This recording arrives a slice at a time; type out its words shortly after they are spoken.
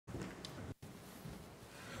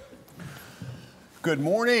Good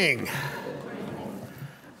morning.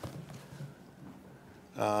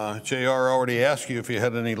 JR already asked you if you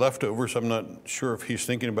had any leftovers. I'm not sure if he's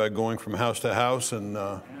thinking about going from house to house and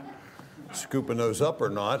scooping those up or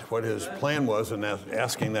not, what his plan was in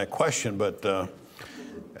asking that question. But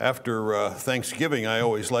after Thanksgiving, I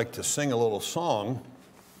always like to sing a little song.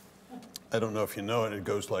 I don't know if you know it. It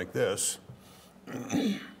goes like this.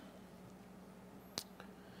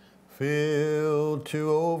 Filled to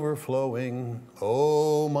overflowing,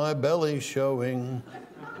 oh, my belly's showing.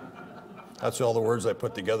 That's all the words I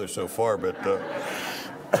put together so far, but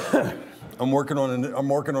I'm working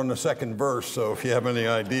on the second verse, so if you have any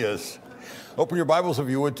ideas. Open your Bibles, if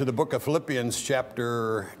you would, to the book of Philippians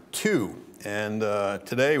chapter 2. And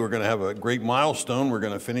today we're going to have a great milestone. We're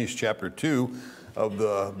going to finish chapter 2 of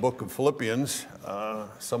the book of Philippians.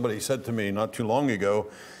 Somebody said to me not too long ago,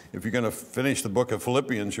 if you're going to finish the book of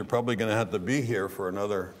Philippians, you're probably going to have to be here for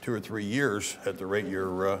another 2 or 3 years at the rate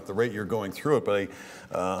you're going through it. But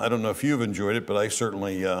I don't know if you've enjoyed it, but I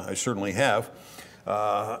certainly have.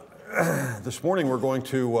 This morning we're going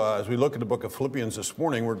to, as we look at the book of Philippians this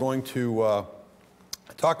morning, we're going to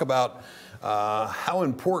talk about how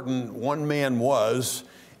important one man was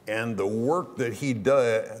and the work that he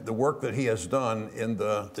has done in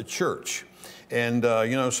the church. And,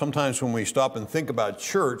 you know, sometimes when we stop and think about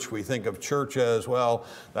church, we think of church as, well,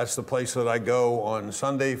 that's the place that I go on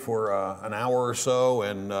Sunday for an hour or so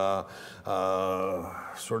and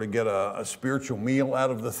sort of get a spiritual meal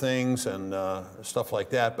out of the things and stuff like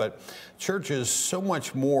that. But church is so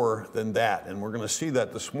much more than that, and we're going to see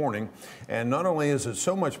that this morning. And not only is it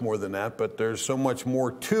so much more than that, but there's so much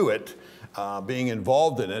more to it. Being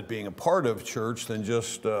involved in it, being a part of church, than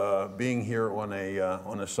just being here on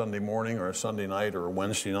a Sunday morning or a Sunday night or a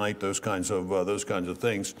Wednesday night, those kinds of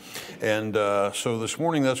things. And so this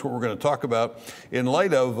morning, that's what we're going to talk about in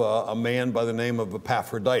light of a man by the name of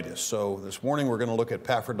Epaphroditus. So this morning, we're going to look at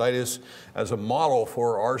Epaphroditus as a model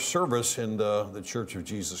for our service in the Church of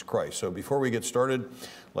Jesus Christ. So before we get started,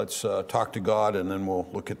 let's talk to God, and then we'll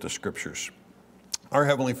look at the scriptures. Our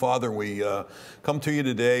Heavenly Father, we come to you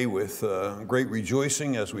today with great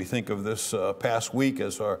rejoicing as we think of this past week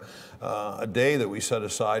as a day that we set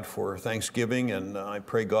aside for Thanksgiving. And I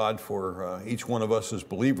pray, God, for each one of us as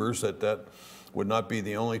believers that would not be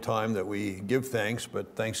the only time that we give thanks,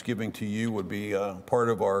 but thanksgiving to you would be part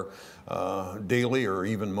of our daily or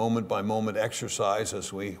even moment-by-moment exercise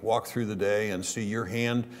as we walk through the day and see your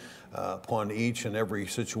hand upon each and every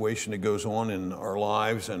situation that goes on in our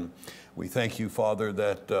lives. And we thank you, Father,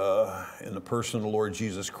 that in the person of the Lord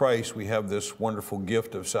Jesus Christ, we have this wonderful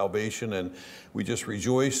gift of salvation, and we just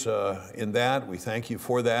rejoice in that. We thank you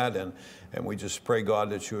for that, and we just pray, God,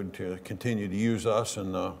 that you would continue to use us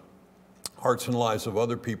in the hearts and lives of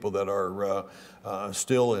other people that are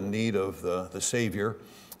still in need of the Savior.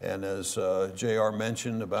 And as JR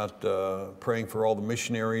mentioned about praying for all the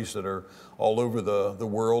missionaries that are all over the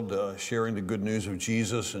world, sharing the good news of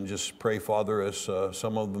Jesus, and just pray, Father, as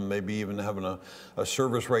some of them may be even having a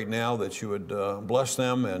service right now, that you would bless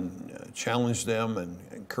them and challenge them and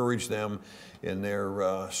encourage them in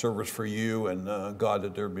their service for you, and God,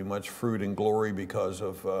 that there would be much fruit and glory because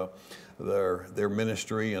of their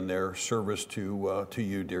ministry and their service to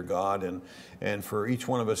you, dear God. And for each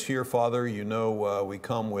one of us here, Father, you know we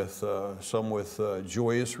come with some with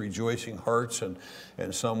joyous, rejoicing hearts, and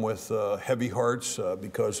some with heavy hearts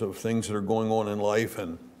because of things that are going on in life.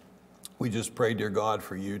 And we just pray, dear God,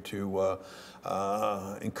 for you to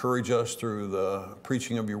encourage us through the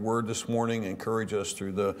preaching of your word this morning, encourage us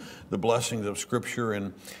through the blessings of Scripture.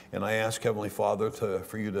 And I ask, Heavenly Father,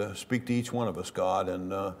 for you to speak to each one of us, God,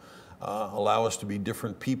 and allow us to be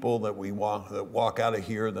different people that walk out of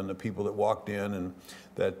here than the people that walked in, and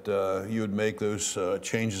that you would make those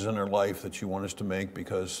changes in our life that you want us to make,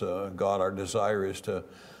 because God, our desire is to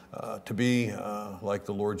be like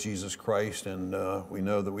the Lord Jesus Christ, and we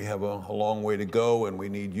know that we have a long way to go, and we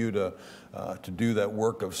need you to do that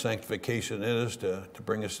work of sanctification in us to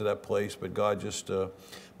bring us to that place. But God, just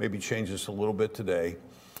maybe change us a little bit today.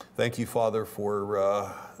 Thank you, Father,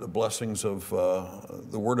 for the blessings of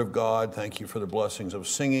the Word of God. Thank you for the blessings of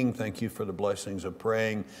singing. Thank you for the blessings of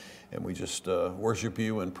praying. And we just worship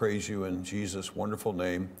you and praise you in Jesus' wonderful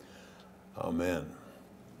name. Amen.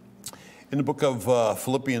 In the book of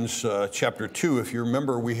Philippians chapter 2, if you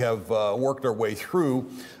remember, we have worked our way through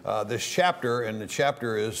this chapter, and the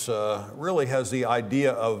chapter is really has the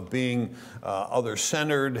idea of being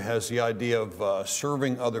other-centered, has the idea of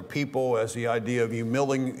serving other people, has the idea of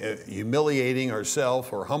humiliating ourselves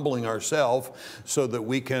or humbling ourselves so that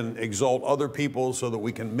we can exalt other people, so that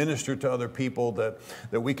we can minister to other people, that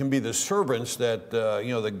we can be the servants that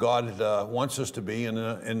that God wants us to be, and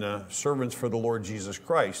the servants for the Lord Jesus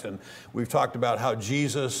Christ. And we've talked about how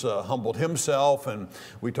Jesus humbled himself, and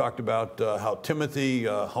we talked about how Timothy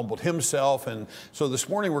humbled himself. And so this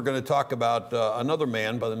morning we're going to talk about another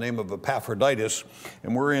man by the name of Epaphroditus,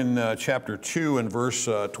 and we're in chapter 2 and verse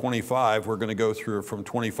 25. We're going to go through from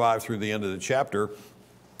 25 through the end of the chapter.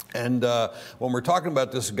 And when we're talking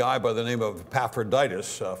about this guy by the name of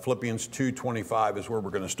Epaphroditus, Philippians 2:25 is where we're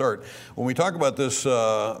going to start. When we talk about this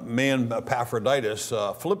man Epaphroditus,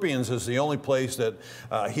 Philippians is the only place that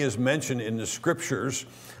he is mentioned in the scriptures.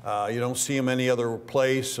 You don't see him any other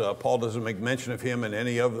place. Paul doesn't make mention of him in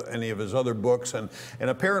any of his other books. And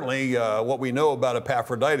apparently what we know about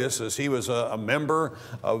Epaphroditus is he was a member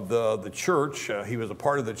of the church. He was a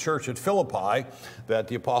part of the church at Philippi, that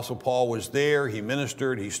the Apostle Paul was there. He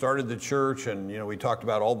ministered. He started the church. And, we talked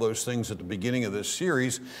about all those things at the beginning of this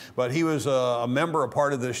series. But he was a member, a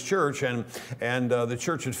part of this church. And the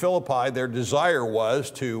church at Philippi, their desire was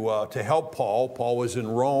to help Paul. Paul was in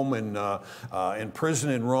Rome and in prison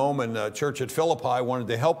in Rome, and the church at Philippi wanted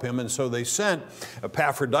to help him, and so they sent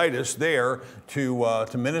Epaphroditus there to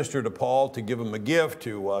minister to Paul, to give him a gift,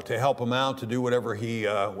 to help him out, to do whatever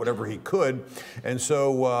he could. And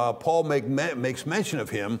so Paul makes mention of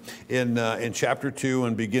him in chapter 2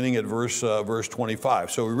 and beginning at verse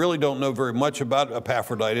 25. So we really don't know very much about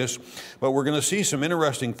Epaphroditus, but we're going to see some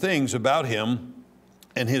interesting things about him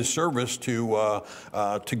and his service to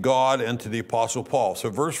God and to the Apostle Paul. So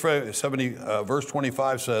verse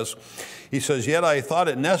 25 says, he says, "Yet I thought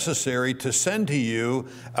it necessary to send to you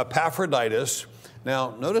Epaphroditus."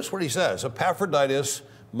 Now, notice what he says, Epaphroditus,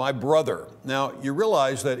 my brother. Now, you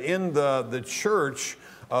realize that in the church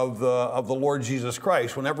of the Lord Jesus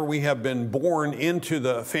Christ, whenever we have been born into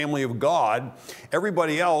the family of God,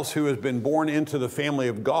 everybody else who has been born into the family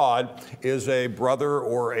of God is a brother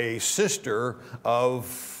or a sister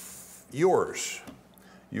of yours.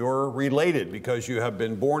 You're related because you have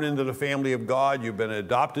been born into the family of God. You've been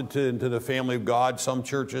adopted into the family of God. Some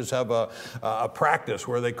churches have a practice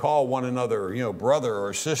where they call one another, brother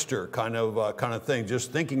or sister kind of thing.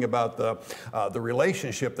 Just thinking about the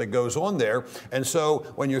relationship that goes on there. And so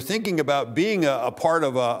when you're thinking about being a part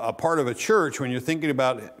of a church, when you're thinking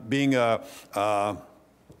about being a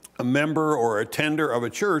member or a tender of a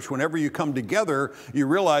church, whenever you come together, you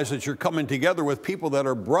realize that you're coming together with people that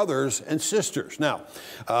are brothers and sisters. Now,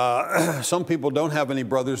 some people don't have any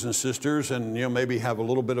brothers and sisters and maybe have a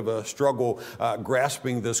little bit of a struggle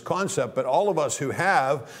grasping this concept, but all of us who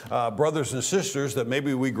have brothers and sisters that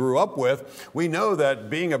maybe we grew up with, we know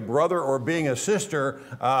that being a brother or being a sister,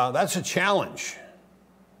 that's a challenge.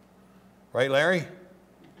 Right, Larry?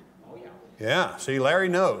 Yeah, see, Larry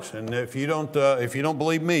knows, and if you don't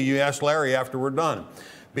believe me, you ask Larry after we're done.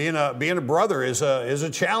 Being a brother is a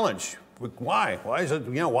challenge. Why? Why is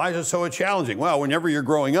it so challenging? Well, whenever you're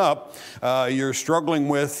growing up, you're struggling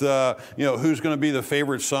with who's going to be the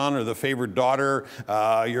favorite son or the favorite daughter.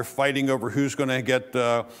 You're fighting over who's going to get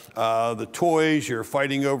the toys. You're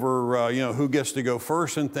fighting over who gets to go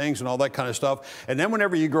first and things and all that kind of stuff. And then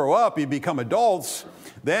whenever you grow up, you become adults.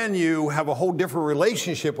 Then you have a whole different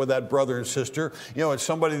relationship with that brother and sister. It's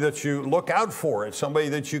somebody that you look out for. It's somebody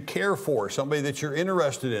that you care for. Somebody that you're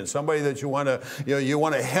interested in. Somebody that you want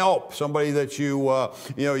to help. Somebody that you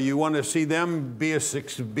want to see them be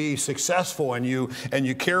successful, and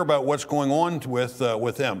you care about what's going on with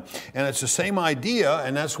them. And it's the same idea,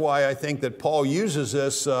 and that's why I think that Paul uses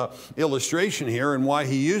this illustration here, and why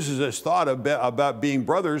he uses this thought about being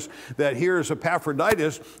brothers. That here's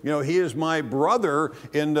Epaphroditus. He is my brother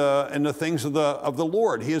in the things of the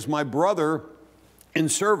Lord. He is my brother in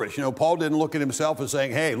service. Paul didn't look at himself as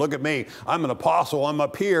saying, hey, look at me, I'm an apostle, I'm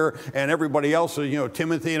up here, and everybody else,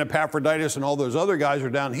 Timothy and Epaphroditus and all those other guys are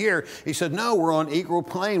down here. He said, no, we're on equal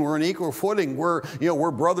plane, we're on equal footing,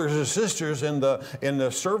 we're brothers and sisters in the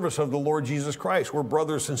service of the Lord Jesus Christ. We're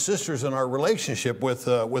brothers and sisters in our relationship with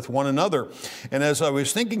one another. And as I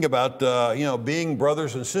was thinking about, being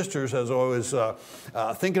brothers and sisters, as I was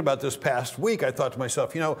thinking about this past week, I thought to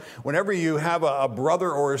myself, whenever you have a brother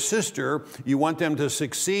or a sister, you want them to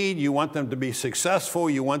succeed, you want them to be successful,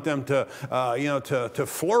 you want them to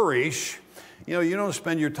flourish. You don't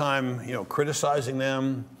spend your time, criticizing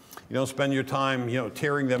them. You don't spend your time,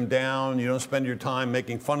 tearing them down. You don't spend your time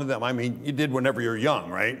making fun of them. I mean, you did whenever you're young,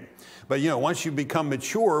 right? But, once you become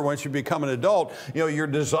mature, once you become an adult, your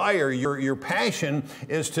desire, your passion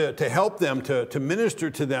is to help them, to minister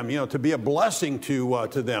to them, to be a blessing to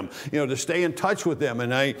them, to stay in touch with them.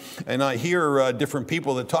 And I hear different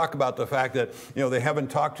people that talk about the fact that, they haven't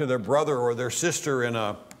talked to their brother or their sister in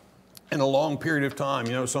a long period of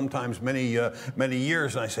time, sometimes many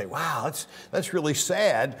years. And I say, wow, that's really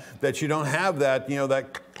sad that you don't have that,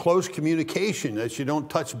 that close communication, that you don't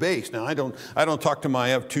touch base. Now, I don't talk to I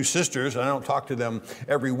have two sisters. I don't talk to them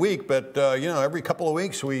every week, but, every couple of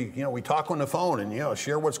weeks we talk on the phone and,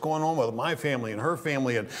 share what's going on with my family and her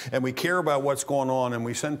family, and we care about what's going on, and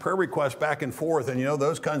we send prayer requests back and forth, and,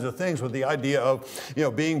 those kinds of things, with the idea of,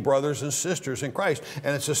 being brothers and sisters in Christ.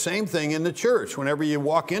 And it's the same thing in the church. Whenever you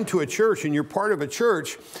walk into a church and you're part of a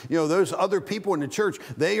church, those other people in the church,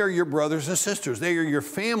 they are your brothers and sisters. They are your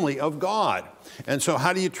family of God. And so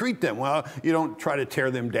how do you treat them? Well, you don't try to tear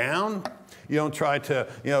them down. You don't try to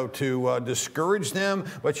discourage them,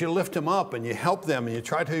 but you lift them up and you help them and you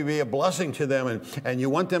try to be a blessing to them, and you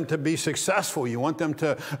want them to be successful. You want them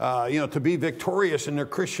to be victorious in their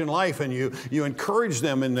Christian life, and you encourage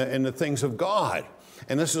them in the things of God.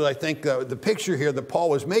 And this is, I think, the picture here that Paul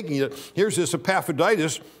was making. Here's this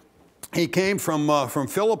Epaphroditus. He came from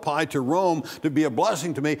Philippi to Rome to be a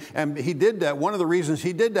blessing to me, and he did that. One of the reasons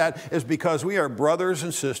he did that is because we are brothers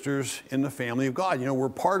and sisters in the family of God. We're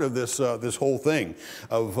part of this whole thing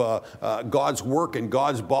of God's work and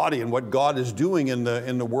God's body and what God is doing in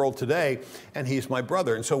the world today. And he's my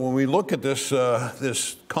brother. And so when we look at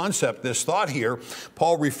this concept, this thought here,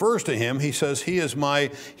 Paul refers to him. He says he is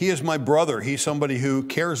my brother. He's somebody who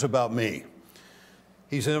cares about me.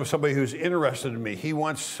 He's somebody who's interested in me. He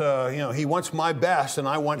wants my best, and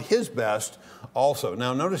I want his best also.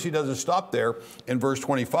 Now, notice he doesn't stop there in verse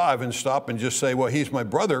 25 and stop and just say, well, he's my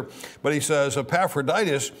brother. But he says,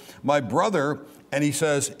 Epaphroditus, my brother, and he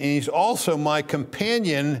says, and he's also my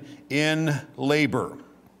companion in labor.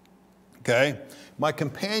 Okay? My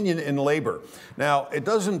companion in labor. Now, it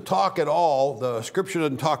doesn't talk at all, the scripture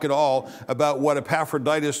doesn't talk at all about what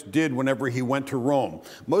Epaphroditus did whenever he went to Rome.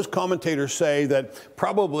 Most commentators say that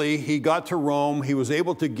probably he got to Rome, he was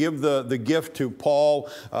able to give the gift to Paul,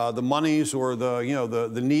 the monies or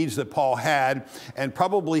the needs that Paul had, and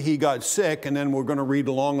probably he got sick, and then we're going to read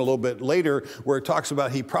along a little bit later where it talks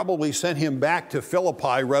about he probably sent him back to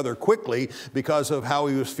Philippi rather quickly because of how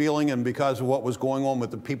he was feeling and because of what was going on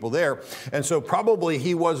with the people there. And so probably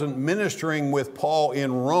he wasn't ministering with Paul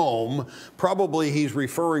in Rome. Probably he's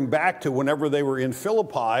referring back to whenever they were in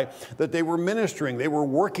Philippi, that they were ministering. They were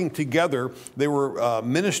working together. They were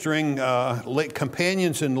ministering,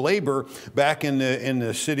 companions in labor back in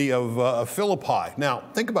the city of Philippi. Now,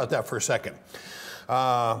 think about that for a second.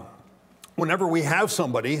 Whenever we have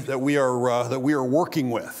somebody that we are working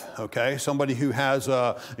with, okay, somebody who has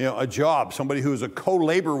a job, somebody who is a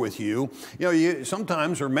co-labor with you, you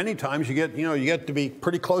sometimes or many times you get to be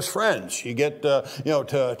pretty close friends. You get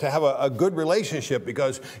to have a good relationship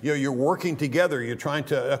because you're working together. You're trying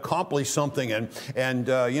to accomplish something, and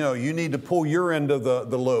you need to pull your end of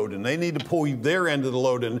the load, and they need to pull their end of the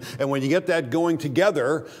load, and when you get that going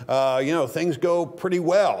together, things go pretty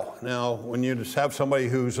well. Now, when you just have somebody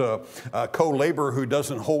who's a co-laborer who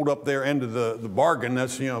doesn't hold up their end of the bargain,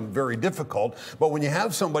 that's very difficult. But when you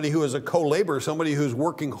have somebody who is a co-laborer, somebody who's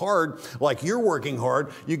working hard like you're working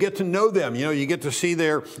hard, you get to know them. You get to see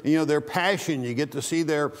their passion. You get to see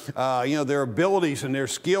their abilities and their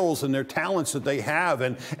skills and their talents that they have,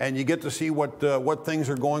 and you get to see what things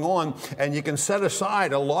are going on, and you can set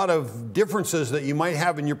aside a lot of differences that you might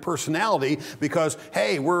have in your personality because,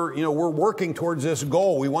 hey, we're working towards this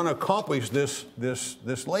goal. We want to accomplish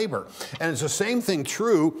this labor. And it's the same thing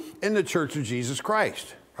true in the Church of Jesus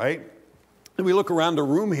Christ, right? And we look around the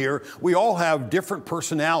room here, we all have different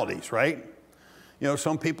personalities, right?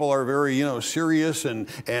 Some people are very, serious and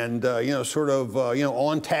sort of,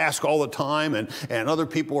 on task all the time. And other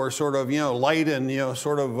people are sort of, light and,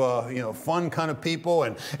 sort of, fun kind of people.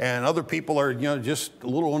 And other people are, just a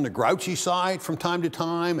little on the grouchy side from time to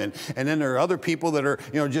time. And then there are other people that are,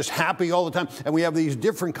 just happy all the time. And we have these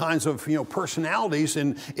different kinds of, personalities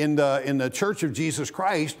in the Church of Jesus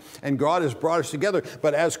Christ. And God has brought us together.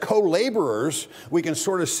 But as co-laborers, we can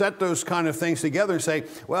sort of set those kind of things together and say,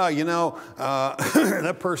 well,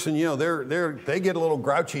 that person, they get a little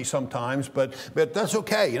grouchy sometimes, but that's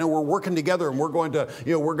okay. We're working together and we're going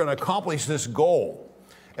to accomplish this goal.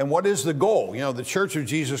 And what is the goal? The Church of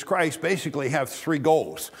Jesus Christ basically have three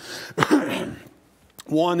goals.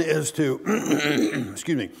 One is to,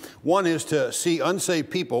 one is to see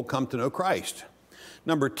unsaved people come to know Christ.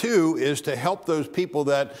 Number two is to help those people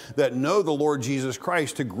that know the Lord Jesus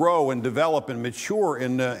Christ to grow and develop and mature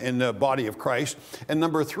in the body of Christ. And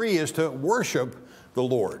number three is to worship the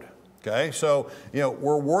Lord. Okay, so,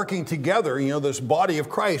 we're working together, this body of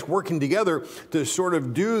Christ working together to sort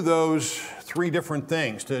of do those three different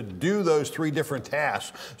things, to do those three different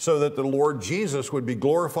tasks so that the Lord Jesus would be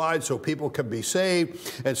glorified, so people can be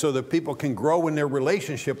saved, and so that people can grow in their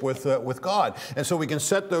relationship with God. And so we can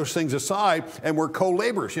set those things aside, and we're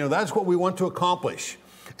co-laborers. That's what we want to accomplish.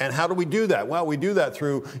 And how do we do that? Well, we do that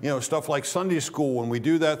through, stuff like Sunday school, and we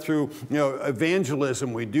do that through,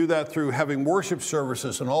 evangelism. We do that through having worship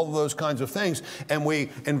services and all of those kinds of things. And we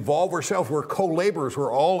involve ourselves. We're co-laborers.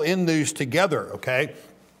 We're all in these together, okay?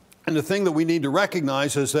 And the thing that we need to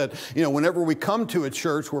recognize is that, whenever we come to a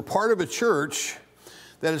church, we're part of a church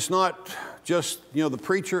that it's not just, the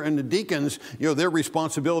preacher and the deacons, their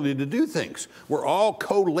responsibility to do things. We're all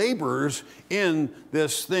co-laborers in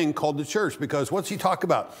this thing called the church, because what's he talk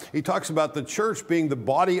about? He talks about the church being the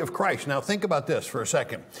body of Christ. Now think about this for a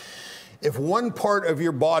second. If one part of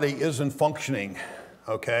your body isn't functioning,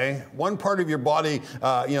 okay, one part of your body,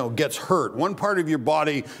 gets hurt, one part of your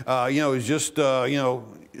body, is just,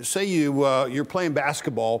 say you're playing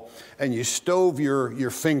basketball and you stove your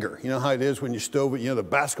finger. You know how it is when you stove it, the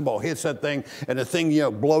basketball hits that thing and the thing,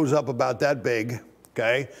 blows up about that big,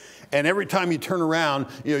 okay? And every time you turn around,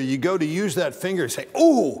 you go to use that finger and say,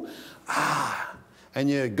 ooh, and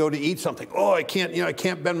you go to eat something. Oh, I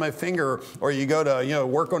can't bend my finger. Or you go to,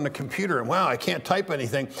 work on the computer and wow, I can't type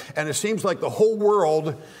anything. And it seems like the whole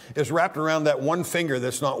world is wrapped around that one finger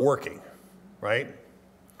that's not working, right?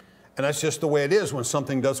 And that's just the way it is when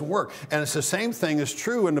something doesn't work. And it's the same thing is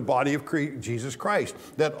true in the body of Jesus Christ,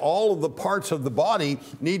 that all of the parts of the body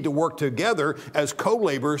need to work together as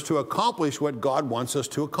co-laborers to accomplish what God wants us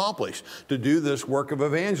to accomplish, to do this work of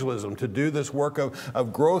evangelism, to do this work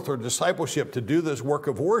of growth or discipleship, to do this work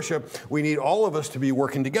of worship. We need all of us to be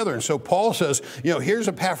working together. And so Paul says, here's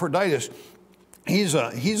Epaphroditus. He's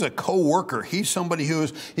a co-worker. He's somebody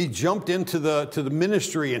he jumped into the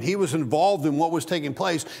ministry, and he was involved in what was taking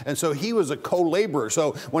place. And so he was a co-laborer.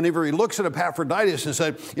 So whenever he looks at Epaphroditus and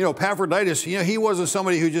said, Epaphroditus, he wasn't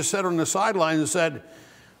somebody who just sat on the sidelines and said,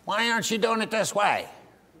 why aren't you doing it this way?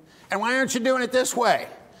 And why aren't you doing it this way?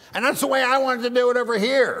 And that's the way I wanted to do it over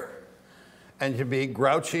here. And to be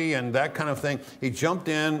grouchy and that kind of thing. He jumped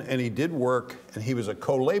in and he did work, and he was a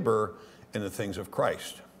co-laborer in the things of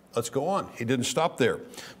Christ. Let's go on. He didn't stop there.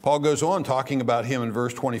 Paul goes on talking about him in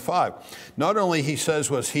verse 25. Not only, he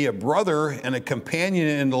says, was he a brother and a companion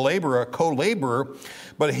in the labor, a co-laborer,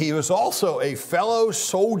 but he was also a fellow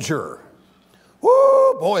soldier.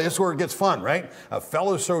 Woo, boy, this is where it gets fun, right? A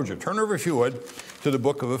fellow soldier. Turn over, if you would, to the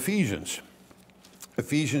book of Ephesians.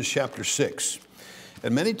 Ephesians chapter 6.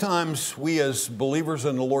 And many times we as believers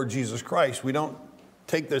in the Lord Jesus Christ, we don't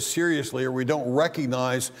take this seriously, or we don't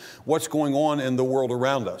recognize what's going on in the world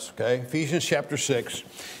around us, okay? Ephesians chapter 6.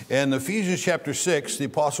 And Ephesians chapter 6, the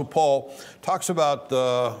Apostle Paul talks about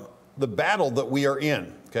the battle that we are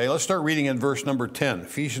in, okay? Let's start reading in verse number 10,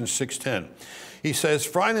 Ephesians 6:10. He says,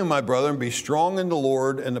 finally, my brethren, be strong in the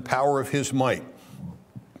Lord and the power of his might.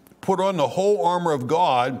 Put on the whole armor of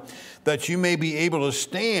God, that you may be able to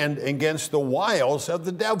stand against the wiles of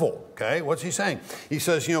the devil. Okay, what's he saying? He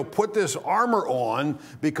says, put this armor on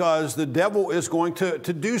because the devil is going to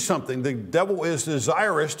do something. The devil is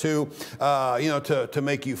desirous to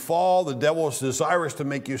make you fall. The devil is desirous to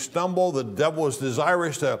make you stumble. The devil is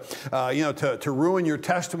desirous to ruin your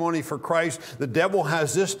testimony for Christ. The devil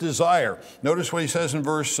has this desire. Notice what he says in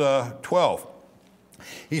verse 12.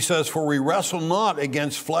 He says, for we wrestle not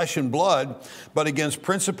against flesh and blood, but against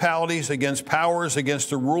principalities, against powers, against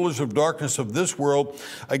the rulers of darkness of this world,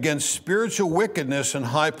 against spiritual wickedness in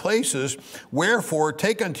high places. Wherefore,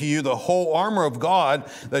 take unto you the whole armor of God,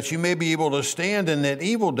 that you may be able to stand in that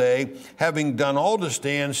evil day, having done all to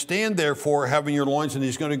stand. Stand therefore, having your loins, and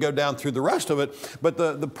he's going to go down through the rest of it. But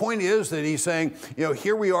the point is that he's saying,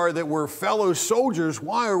 here we are, that we're fellow soldiers.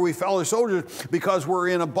 Why are we fellow soldiers? Because we're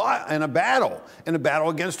in a battle. In a battle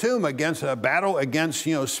against whom? Against a battle against,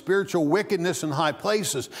 spiritual wickedness in high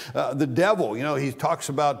places. The devil, he talks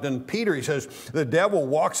about in Peter, he says, the devil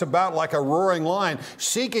walks about like a roaring lion,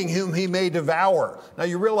 seeking whom he may devour. Now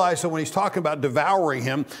you realize that when he's talking about devouring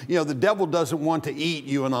him, the devil doesn't want to eat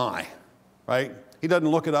you and I, right? He doesn't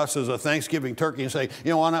look at us as a Thanksgiving turkey and say,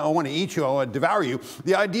 you know, I want to eat you, I want to devour you.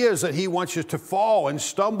 The idea is that he wants you to fall and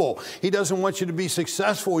stumble. He doesn't want you to be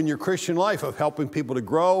successful in your Christian life of helping people to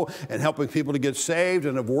grow and helping people to get saved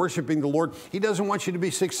and of worshiping the Lord. He doesn't want you to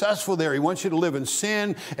be successful there. He wants you to live in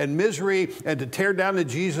sin and misery and to tear down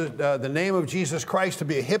the name of Jesus Christ, to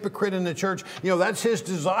be a hypocrite in the church. You know, that's his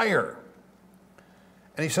desire.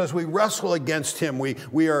 And he says we wrestle against him.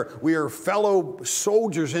 We are fellow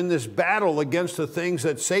soldiers in this battle against the things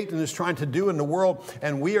that Satan is trying to do in the world.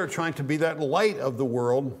 And we are trying to be that light of the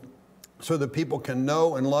world so that people can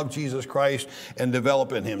know and love Jesus Christ and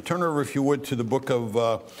develop in him. Turn over, if you would, to the book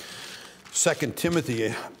of 2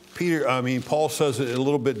 Timothy. Paul says it a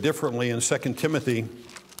little bit differently in 2 Timothy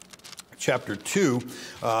chapter 2.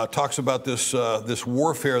 Talks about this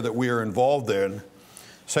warfare that we are involved in.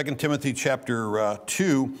 2 Timothy chapter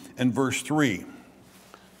 2 and verse 3.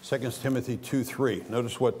 2 Timothy 2:3.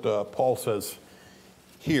 Notice what Paul says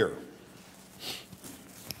here.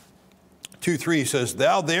 2:3 says,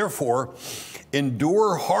 "Thou therefore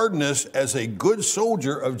endure hardness as a good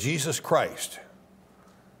soldier of Jesus Christ."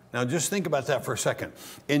 Now just think about that for a second.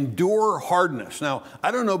 Endure hardness. Now,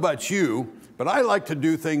 I don't know about you, but I like to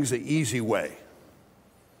do things the easy way.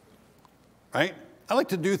 Right? I like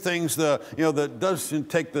to do things that doesn't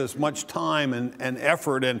take as much time and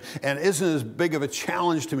effort and isn't as big of a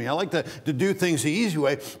challenge to me. I like to do things the easy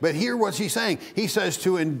way. But here what's he saying? He says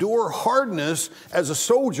to endure hardness as a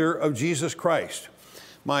soldier of Jesus Christ.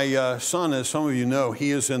 My son, as some of you know,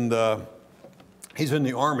 he's in the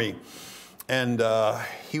Army. And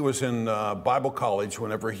he was in Bible college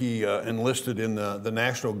whenever he enlisted in the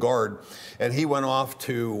National Guard. And he went off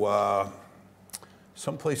to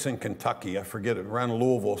someplace in Kentucky, I forget it, around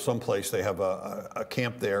Louisville, someplace they have a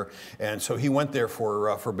camp there. And so he went there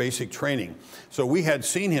for basic training. So we had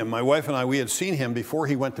seen him, my wife and I, we had seen him before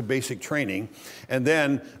he went to basic training. And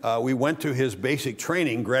then we went to his basic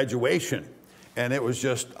training graduation. And it was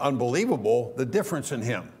just unbelievable, the difference in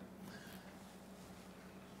him.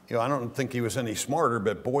 You know, I don't think he was any smarter,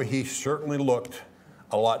 but boy, he certainly looked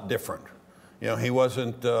a lot different. You know, he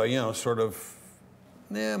wasn't,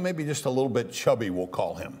 maybe just a little bit chubby, we'll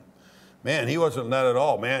call him. Man, he wasn't that at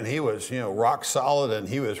all. Man, he was, rock solid, and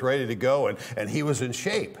he was ready to go, and he was in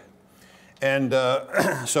shape. And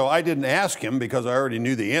so I didn't ask him because I already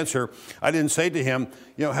knew the answer. I didn't say to him,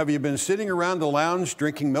 have you been sitting around the lounge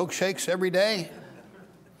drinking milkshakes every day?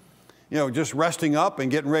 Just resting up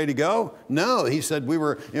and getting ready to go? No, he said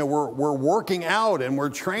we're working out and we're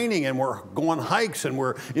training and we're going hikes and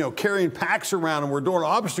we're, carrying packs around and we're doing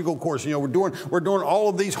obstacle courses. We're doing all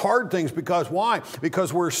of these hard things because why?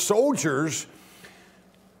 Because we're soldiers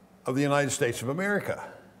of the United States of America.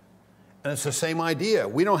 And it's the same idea.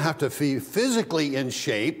 We don't have to be physically in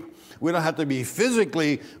shape. We don't have to be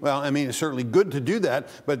physically, it's certainly good to do that,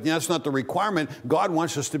 but that's not the requirement. God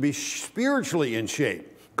wants us to be spiritually in shape.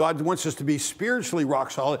 God wants us to be spiritually rock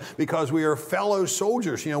solid because we are fellow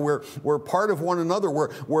soldiers. We're part of one another.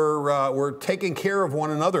 We're taking care of one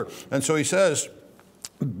another. And so he says,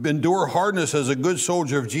 endure hardness as a good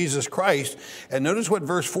soldier of Jesus Christ. And notice what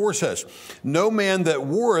verse 4 says. No man that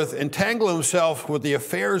warreth entangle himself with the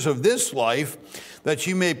affairs of this life, that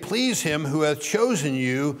you may please him who hath chosen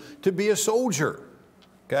you to be a soldier.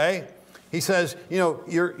 Okay? He says,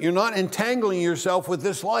 you're not entangling yourself with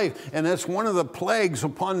this life. And that's one of the plagues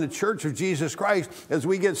upon the church of Jesus Christ as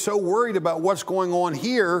we get so worried about what's going on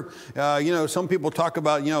here. Some people talk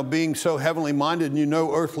about, being so heavenly minded and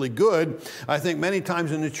earthly good. I think many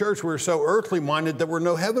times in the church we're so earthly minded that we're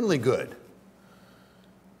no heavenly good.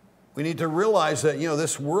 We need to realize that,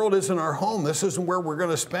 this world isn't our home. This isn't where we're going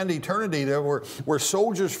to spend eternity. We're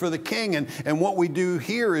soldiers for the King. And what we do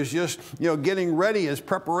here is just, getting ready as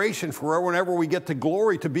preparation for whenever we get to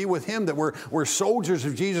glory to be with him, that we're soldiers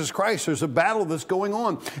of Jesus Christ. There's a battle that's going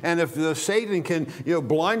on. And if Satan can,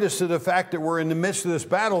 blind us to the fact that we're in the midst of this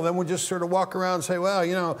battle, then we'll just sort of walk around and say,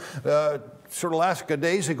 well, sort of last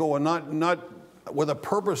days ago and not with a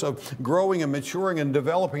purpose of growing and maturing and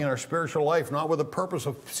developing in our spiritual life, not with a purpose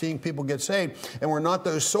of seeing people get saved. And we're not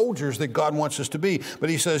those soldiers that God wants us to be. But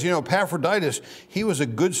he says, Epaphroditus, he was a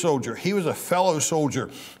good soldier. He was a fellow soldier.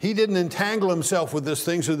 He didn't entangle himself with the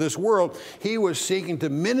things of this world. He was seeking to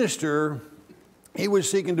minister. He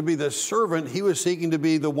was seeking to be the servant. He was seeking to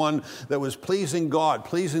be the one that was pleasing God,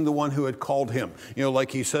 pleasing the one who had called him.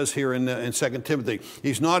 Like he says here in 2 Timothy,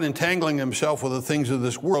 he's not entangling himself with the things of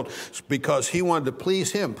this world because he wanted to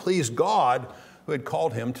please him, please God who had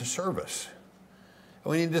called him to service.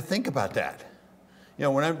 And we need to think about that.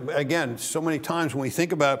 You know, again, so many times when we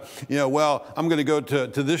think about, you know, well, I'm going to go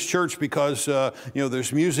to this church because, you know,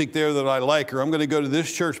 there's music there that I like, or I'm going to go to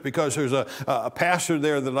this church because there's a pastor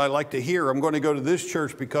there that I like to hear. I'm going to go to this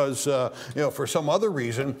church because, you know, for some other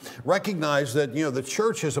reason. Recognize that, you know, the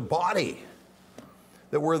church is a body.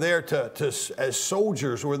 That we're there as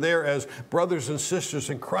soldiers, we're there as brothers and sisters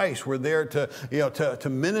in Christ. We're there to, you know, to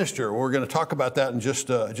minister. We're going to talk about that in just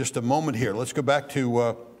a moment here. Let's go back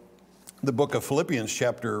to the book of Philippians,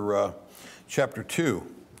 chapter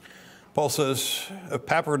 2. Paul says,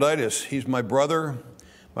 Epaphroditus, he's my brother,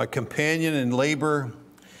 my companion in labor.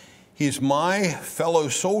 He's my fellow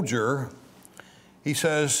soldier. He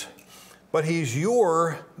says, but he's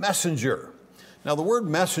your messenger. Now, the word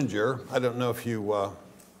messenger, I don't know if you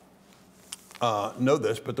know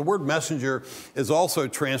this, but the word messenger is also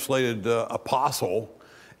translated apostle.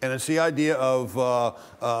 And it's the idea of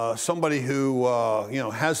somebody who, you know,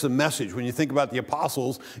 has the message. When you think about the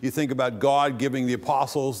apostles, you think about God giving the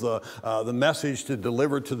apostles the message to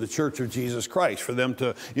deliver to the church of Jesus Christ, for them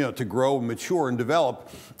to, you know, to grow and mature and develop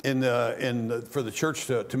for the church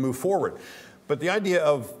to move forward. But the idea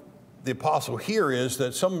of the apostle here is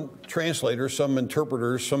that some translators, some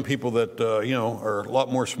interpreters, some people that, you know, are a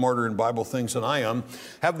lot more smarter in Bible things than I am,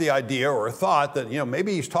 have the idea or thought that, you know,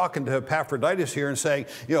 maybe he's talking to Epaphroditus here and saying,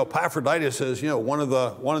 you know, Epaphroditus is, you know, one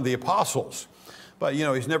of the apostles. But, you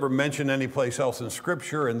know, he's never mentioned any place else in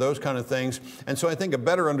Scripture and those kind of things. And so I think a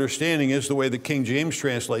better understanding is the way the King James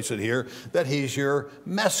translates it here, that he's your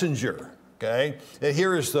messenger. Okay,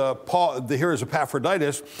 here is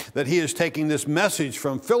Epaphroditus, that he is taking this message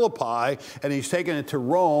from Philippi and he's taking it to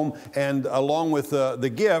Rome, and along with the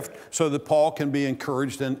gift, so that Paul can be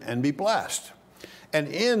encouraged and be blessed. And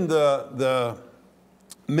in the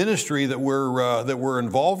ministry that we're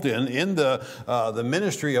involved in the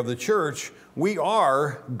ministry of the church, we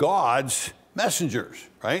are God's messengers,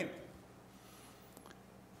 right?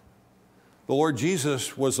 The Lord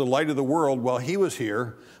Jesus was the light of the world while he was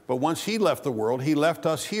here. But once he left the world, he left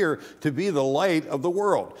us here to be the light of the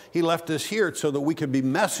world. He left us here so that we could be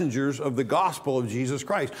messengers of the gospel of Jesus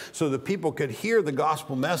Christ, so that people could hear the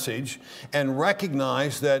gospel message and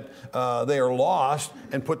recognize that they are lost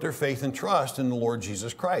and put their faith and trust in the Lord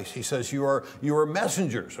Jesus Christ. He says you are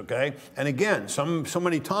messengers, okay? And again, so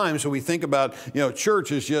many times we think about, you know,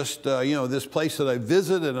 church is just, you know, this place that I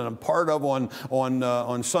visit and I'm part of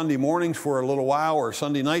on Sunday mornings for a little while, or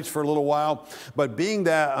Sunday nights for a little while. But being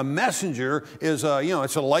that a messenger is, you know,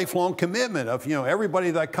 it's a lifelong commitment of, you know, everybody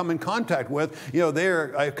that I come in contact with, you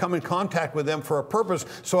know, I come in contact with them for a purpose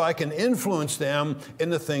so I can influence them in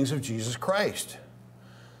the things of Jesus Christ.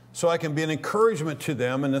 So I can be an encouragement to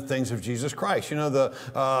them in the things of Jesus Christ. You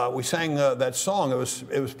know, we sang that song. It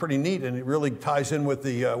was pretty neat, and it really ties in with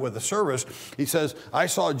the service. He says, "I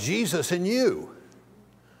saw Jesus in you."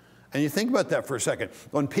 And you think about that for a second.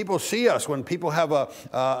 When people see us, when people have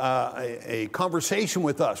a conversation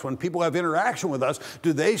with us, when people have interaction with us,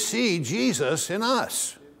 do they see Jesus in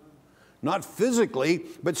us? Not physically,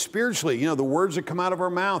 but spiritually. You know, the words that come out of our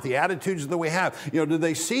mouth, the attitudes that we have. You know, do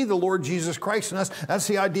they see the Lord Jesus Christ in us? That's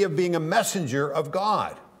the idea of being a messenger of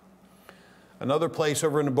God. Another place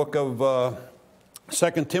over in the book of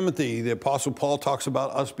 2 Timothy, the Apostle Paul talks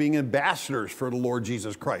about us being ambassadors for the Lord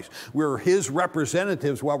Jesus Christ. We're his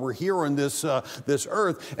representatives while we're here on this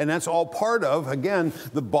earth, and that's all part of, again,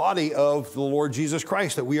 the body of the Lord Jesus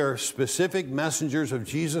Christ, that we are specific messengers of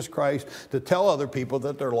Jesus Christ to tell other people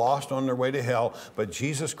that they're lost on their way to hell, but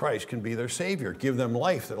Jesus Christ can be their Savior, give them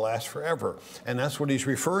life that lasts forever. And that's what he's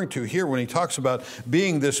referring to here when he talks about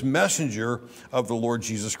being this messenger of the Lord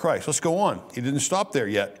Jesus Christ. Let's go on. He didn't stop there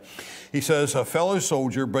yet. He says, a fellow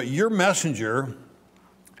soldier, but your messenger,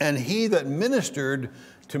 and he that ministered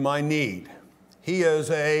to my need. He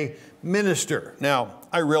is a minister. Now,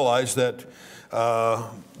 I realize that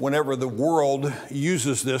whenever the world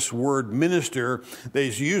uses this word minister, they're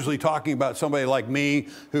usually talking about somebody like me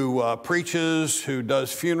who preaches, who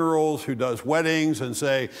does funerals, who does weddings, and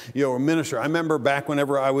say, you know, a minister. I remember back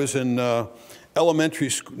whenever I was in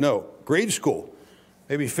grade school,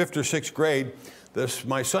 maybe 5th or 6th grade,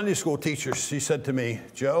 my Sunday school teacher, she said to me,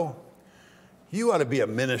 Joe, you ought to be a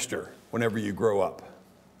minister whenever you grow up.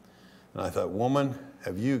 And I thought, woman,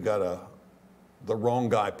 have you got the wrong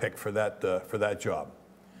guy picked for that job?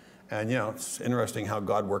 And, you know, it's interesting how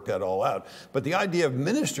God worked that all out. But the idea of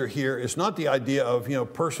minister here is not the idea of, you know,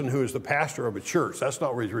 person who is the pastor of a church. That's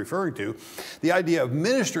not what he's referring to. The idea of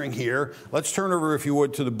ministering here, let's turn over, if you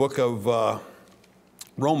would, to the book of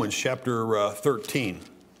Romans chapter 13.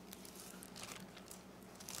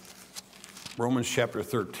 Romans chapter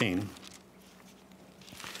 13.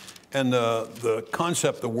 And the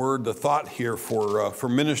concept, the word, the thought here for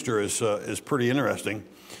minister is pretty interesting.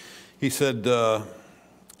 He said,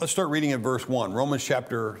 let's start reading in verse 1, Romans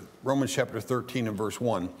chapter 13 and verse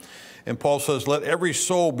 1. And Paul says, let every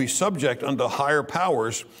soul be subject unto higher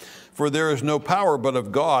powers, for there is no power but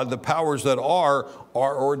of God. The powers that are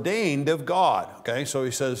ordained of God. Okay, so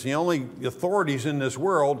he says the only authorities in this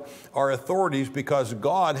world are authorities because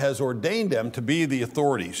God has ordained them to be the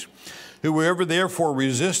authorities. Whoever therefore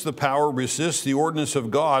resists the power resists the ordinance of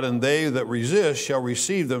God, and they that resist shall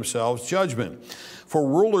receive themselves judgment. For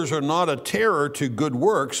rulers are not a terror to good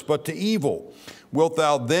works, but to evil. Wilt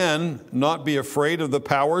thou then not be afraid of the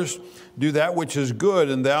powers? Do that which is good,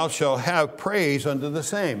 and thou shalt have praise unto the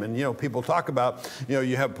same. And, people talk about,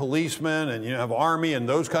 you have policemen and you have army and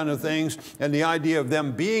those kind of things. And the idea of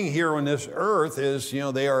them being here on this earth is,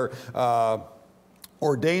 they are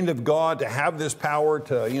ordained of God to have this power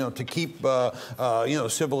to keep,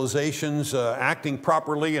 civilizations acting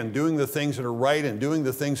properly and doing the things that are right and doing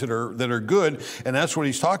the things that are good. And that's what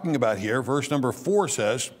he's talking about here. Verse number 4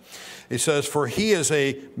 says, it says, for he is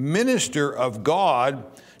a minister of God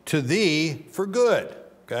to thee for good.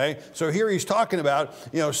 Okay, so here he's talking about,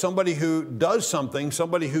 somebody who does something,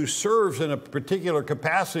 somebody who serves in a particular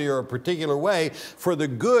capacity or a particular way for the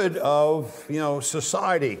good of,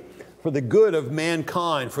 society, for the good of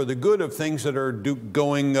mankind, for the good of things that are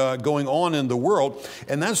going on in the world.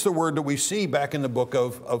 And that's the word that we see back in the book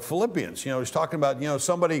of Philippians. He's talking about,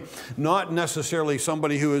 somebody, not necessarily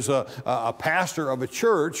somebody who is a pastor of a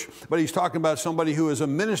church, but he's talking about somebody who is a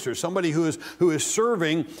minister, somebody who is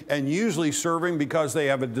serving, and usually serving because they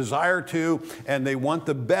have a desire to, and they want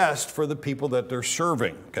the best for the people that they're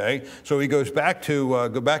serving. Okay, so he goes back to,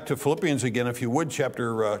 go back to Philippians again, if you would,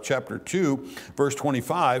 chapter 2, verse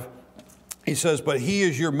 25. He says, but he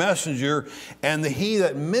is your messenger and he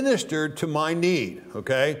that ministered to my need.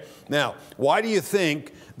 Okay? Now, why do you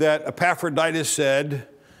think that Epaphroditus said,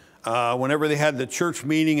 whenever they had the church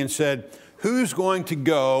meeting and said, who's going to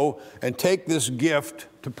go and take this gift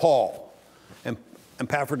to Paul? And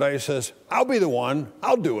Epaphroditus says, I'll be the one.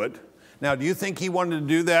 I'll do it. Now, do you think he wanted to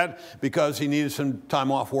do that because he needed some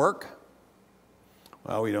time off work?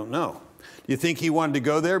 Well, we don't know. You think he wanted to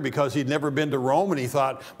go there because he'd never been to Rome and he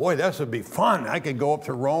thought, boy, this would be fun. I could go up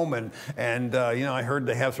to Rome and I heard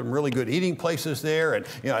they have some really good eating places there, and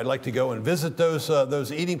I'd like to go and visit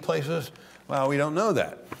those eating places. Well, we don't know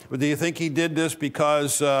that. But do you think he did this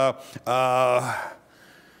because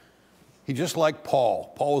he just liked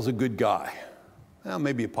Paul? Paul was a good guy. Well,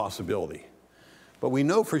 maybe a possibility. But we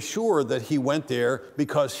know for sure that he went there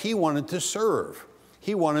because he wanted to serve.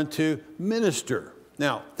 He wanted to minister.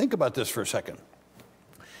 Now, think about this for a second.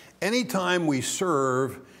 Anytime we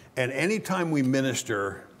serve and anytime we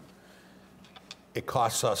minister, it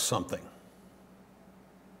costs us something.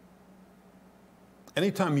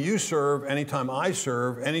 Anytime you serve, anytime I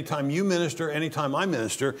serve, anytime you minister, anytime I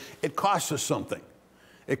minister, it costs us something.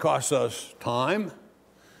 It costs us time.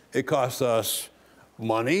 It costs us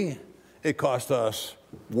money. It costs us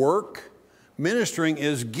work. Ministering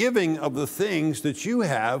is giving of the things that you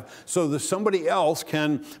have so that somebody else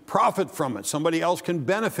can profit from it. Somebody else can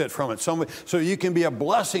benefit from it. So you can be a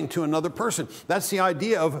blessing to another person. That's the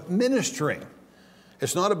idea of ministering.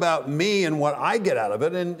 It's not about me and what I get out of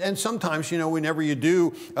it. And sometimes, whenever you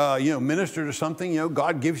do, minister to something,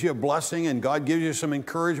 God gives you a blessing and God gives you some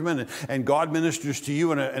encouragement and God ministers to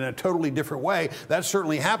you in a totally different way. That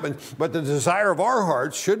certainly happens. But the desire of our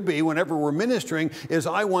hearts should be, whenever we're ministering, is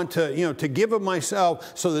I want to give of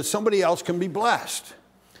myself so that somebody else can be blessed.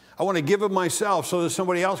 I want to give of myself so that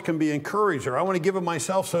somebody else can be encouraged, or I want to give of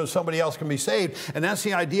myself so that somebody else can be saved. And that's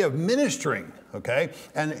the idea of ministering, okay?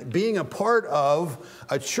 And being a part of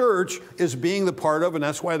a church is being the part of, and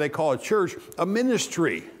that's why they call a church a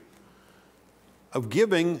ministry of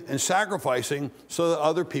giving and sacrificing so that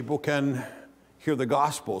other people can hear the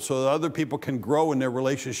gospel, so that other people can grow in their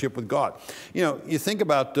relationship with God. You think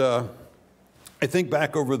about... I think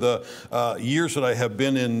back over the years that I have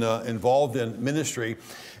been involved in ministry,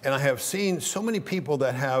 and I have seen so many people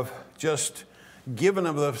that have just given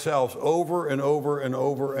of themselves over and over and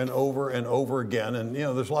over and over and over again. And,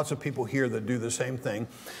 there's lots of people here that do the same thing,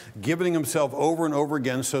 giving himself over and over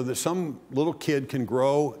again so that some little kid can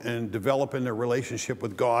grow and develop in their relationship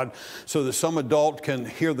with God, so that some adult can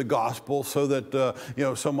hear the gospel, so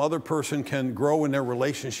that, some other person can grow in their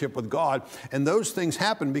relationship with God. And those things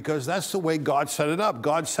happen because that's the way God set it up.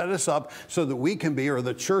 God set us up so that we can be, or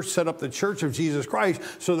the church set up the Church of Jesus Christ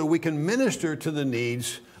so that we can minister to the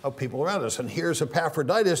needs of people around us. And here's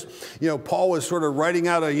Epaphroditus. Paul was sort of writing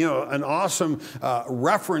out an awesome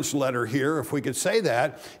reference letter here, if we could say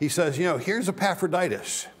that. He says, here's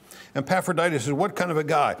Epaphroditus. Epaphroditus is what kind of a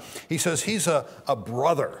guy? He says he's a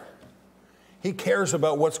brother. He cares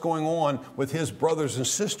about what's going on with his brothers and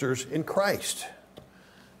sisters in Christ.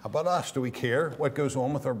 How about us? Do we care what goes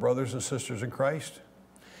on with our brothers and sisters in Christ?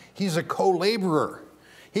 He's a co-laborer.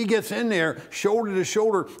 He gets in there shoulder to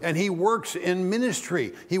shoulder and he works in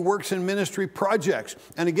ministry. He works in ministry projects.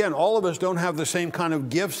 And again, all of us don't have the same kind of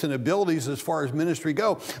gifts and abilities as far as ministry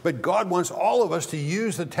go, but God wants all of us to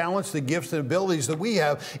use the talents, the gifts and abilities that we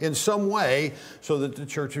have in some way so that the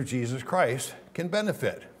Church of Jesus Christ can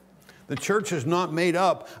benefit. The church is not made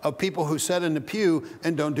up of people who sit in the pew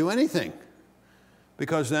and don't do anything,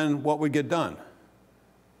 because then what would get done?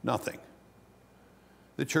 Nothing.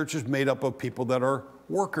 The church is made up of people that are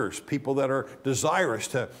workers, people that are desirous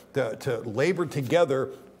to labor together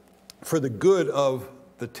for the good of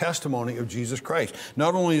the testimony of Jesus Christ.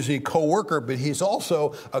 Not only is he a co-worker, but he's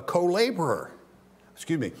also a co-laborer.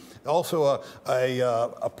 Excuse me. Also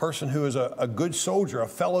a person who is a good soldier, a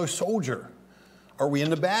fellow soldier. Are we in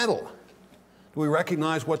the battle? Do we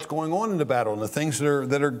recognize what's going on in the battle and the things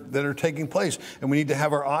that are taking place? And we need to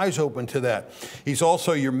have our eyes open to that. He's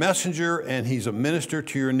also your messenger, and he's a minister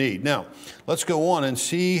to your need. Now, let's go on and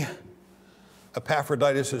see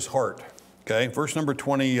Epaphroditus' heart. Okay, verse number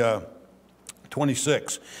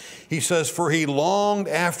 26. He says, "For he longed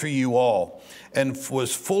after you all, and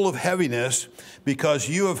was full of heaviness, because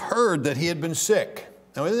you have heard that he had been sick."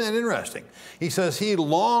 Now, isn't that interesting? He says he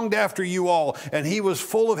longed after you all, and he was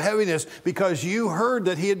full of heaviness because you heard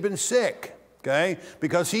that he had been sick. Okay?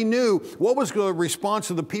 Because he knew what was the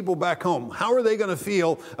response of the people back home. How are they going to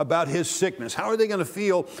feel about his sickness? How are they going to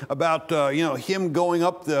feel about him going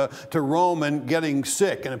up to Rome and getting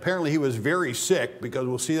sick? And apparently he was very sick, because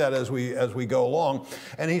we'll see that as we go along.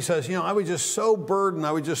 And he says, I was just so burdened.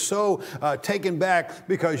 I was just so taken back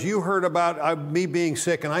because you heard about me being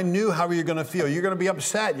sick, and I knew how you're going to feel. You're going to be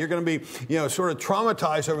upset. You're going to be sort of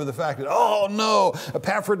traumatized over the fact that, oh no,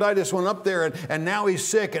 Epaphroditus went up there and now he's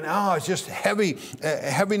sick, and it's just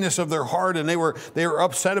heaviness of their heart, and they were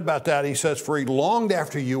upset about that. He says, for he longed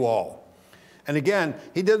after you all. And again,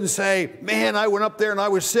 he didn't say, man, I went up there and I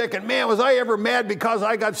was sick, and man, was I ever mad because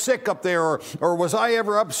I got sick up there, or was I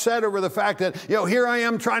ever upset over the fact that, here I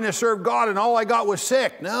am trying to serve God and all I got was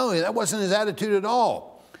sick. No, that wasn't his attitude at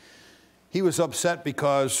all. He was upset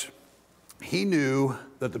because he knew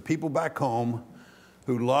that the people back home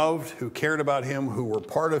who loved, who cared about him, who were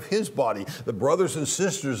part of his body, the brothers and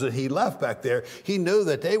sisters that he left back there, he knew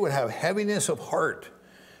that they would have heaviness of heart.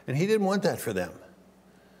 And he didn't want that for them.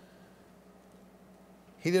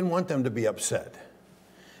 He didn't want them to be upset.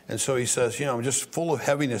 And so he says, I'm just full of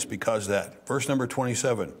heaviness because of that. Verse number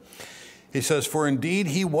 27. He says, for indeed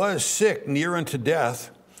he was sick near unto death,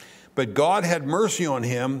 but God had mercy on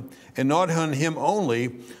him, and not on him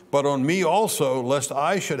only, but on me also, lest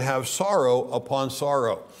I should have sorrow upon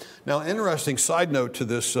sorrow. Now, interesting side note to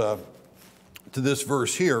this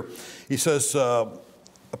verse here. He says,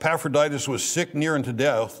 Epaphroditus was sick near unto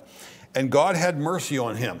death, and God had mercy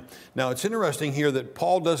on him. Now, it's interesting here that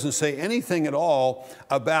Paul doesn't say anything at all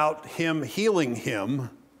about him healing him,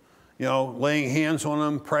 laying hands on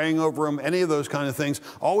him, praying over him, any of those kind of things.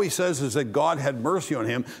 All he says is that God had mercy on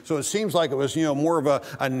him. So it seems like it was, more of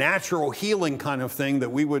a natural healing kind of thing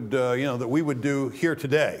that we would, that we would do here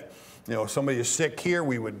today. If somebody is sick here,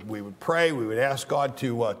 we would pray, we would ask God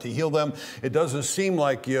to heal them. It doesn't seem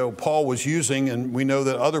like Paul was using, and we know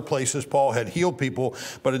that other places Paul had healed people,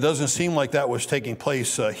 but it doesn't seem like that was taking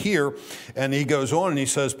place here. And he goes on and he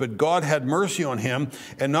says, but God had mercy on him,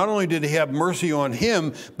 and not only did he have mercy on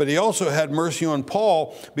him, but he also had mercy on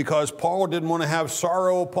Paul, because Paul didn't want to have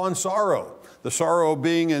sorrow upon sorrow. The sorrow of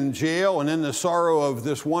being in jail, and then the sorrow of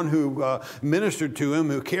this one who ministered to him,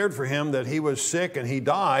 who cared for him, that he was sick and he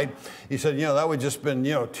died. He said, that would just been,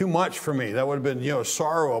 too much for me. That would have been,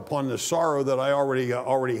 sorrow upon the sorrow that I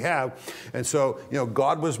already have. And so,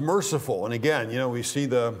 God was merciful. And again, we see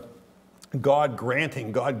God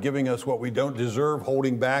granting, God giving us what we don't deserve,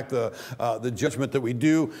 holding back the judgment that we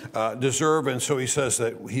do deserve. And so he says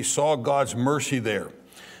that he saw God's mercy there.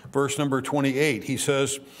 Verse number 28, he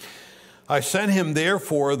says, I sent him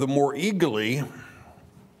therefore the more eagerly,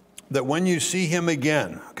 that when you see him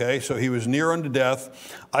again, okay, so he was near unto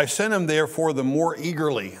death, I sent him therefore the more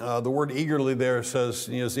eagerly. The word eagerly there says,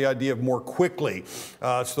 is the idea of more quickly.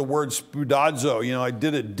 It's the word spoudazo. I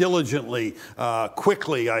did it diligently,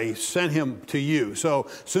 quickly. I sent him to you. So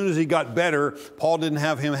as soon as he got better, Paul didn't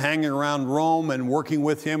have him hanging around Rome and working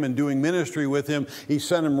with him and doing ministry with him. He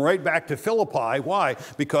sent him right back to Philippi. Why?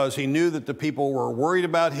 Because he knew that the people were worried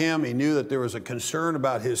about him. He knew that there was a concern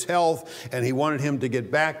about his health, and he wanted him to get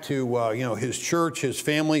back to his church, his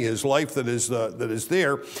family, his life that is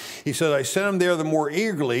there. He said, I sent him there the more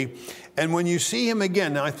eagerly. And when you see him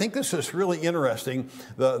again, now I think this is really interesting,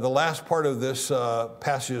 the last part of this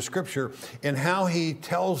passage of Scripture, in how he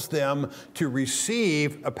tells them to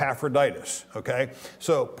receive Epaphroditus, okay?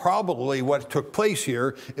 So probably what took place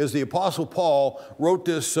here is the Apostle Paul wrote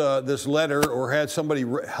this letter, or had somebody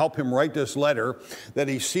help him write this letter, that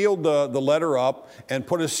he sealed the letter up and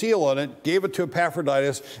put a seal on it, gave it to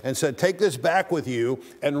Epaphroditus, and said, take this back with you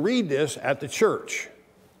and read this at the church.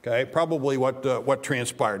 Okay, probably what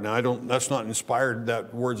transpired. Now, that's not inspired,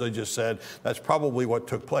 that words I just said. That's probably what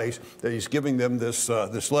took place, that he's giving them this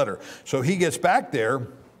letter. So he gets back there.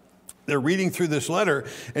 They're reading through this letter,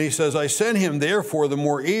 and he says, I send him therefore the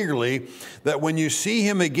more eagerly, that when you see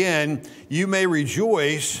him again, you may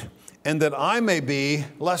rejoice, and that I may be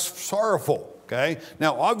less sorrowful. Okay?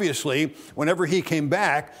 Now, obviously, whenever he came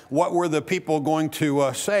back, what were the people going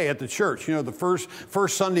to say at the church? You know, the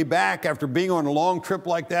first Sunday back after being on a long trip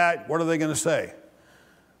like that, what are they going to say?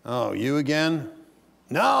 Oh, you again?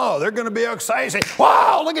 No, they're going to be excited. Say,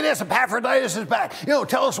 wow, look at this, Epaphroditus is back. You know,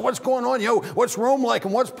 tell us what's going on. You know, what's Rome like,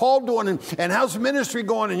 and what's Paul doing, and how's the ministry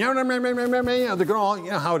going? And they're going,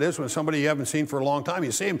 you know how it is when somebody you haven't seen for a long time.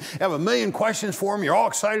 You see him, have a million questions for him. You're all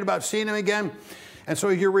excited about seeing him again. And so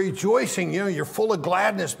you're rejoicing, you know, you're full of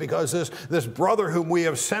gladness because this brother whom we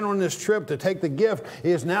have sent on this trip to take the gift,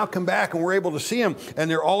 he has now come back and we're able to see him. And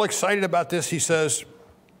they're all excited about this. He says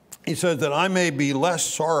that I may be less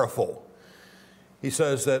sorrowful. He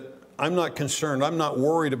says that I'm not concerned. I'm not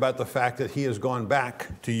worried about the fact that he has gone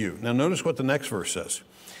back to you. Now notice what the next verse says.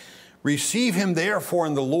 Receive him therefore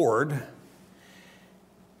in the Lord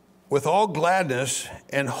with all gladness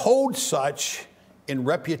and hold such in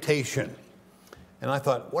reputation. And I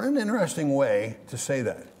thought, what an interesting way to say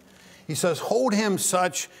that. He says, hold him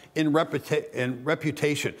such in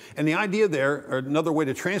reputation. And the idea there, or another way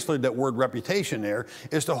to translate that word reputation there,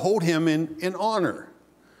 is to hold him in honor.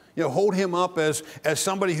 You know, hold him up as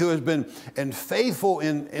somebody who has been faithful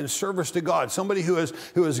in service to God, somebody who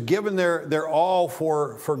has given their all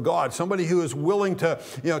for God, somebody who is willing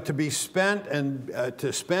to be spent and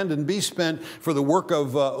to spend and be spent for the work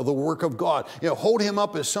of God. You know, hold him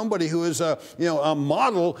up as somebody who is a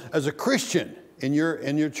model as a Christian in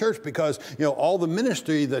your church, because all the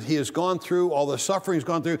ministry that he has gone through, all the suffering he's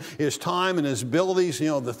gone through, his time and his abilities,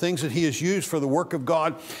 the things that he has used for the work of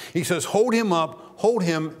God. He says, hold him up, hold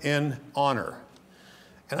him in honor.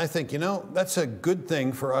 And I think, that's a good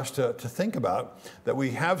thing for us to think about, that we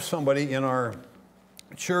have somebody in our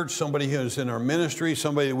church, somebody who's in our ministry,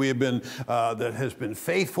 somebody that we have been that has been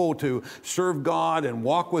faithful to serve God and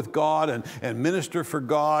walk with God and minister for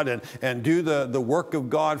God and do the work of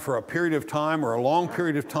God for a period of time or a long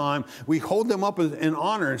period of time. We hold them up in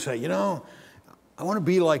honor and say, I want to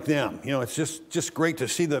be like them. It's just great to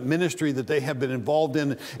see the ministry that they have been involved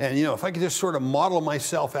in. And, if I could just sort of model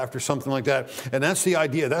myself after something like that. And that's the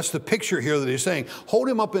idea. That's the picture here that he's saying. Hold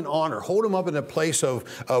him up in honor. Hold him up in a place of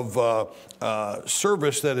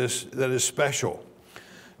service that is special.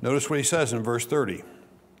 Notice what he says in verse 30.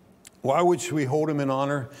 Why would we hold him in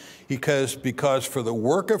honor? Because for the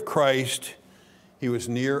work of Christ, he was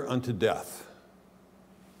near unto death.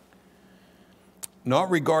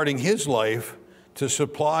 Not regarding his life, to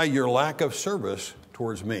supply your lack of service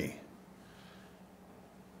towards me.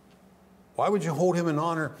 Why would you hold him in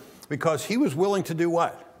honor? Because he was willing to do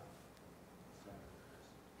what?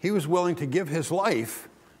 He was willing to give his life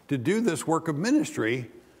to do this work of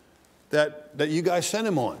ministry that you guys sent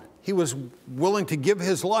him on. He was willing to give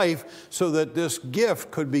his life so that this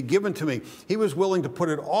gift could be given to me. He was willing to put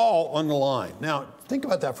it all on the line. Now, think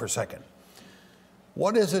about that for a second.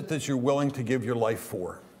 What is it that you're willing to give your life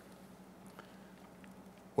for?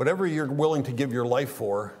 Whatever you're willing to give your life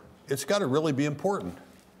for, it's got to really be important,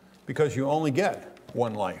 because you only get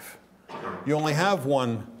one life. You only have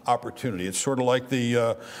one opportunity. It's sort of like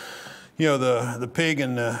the pig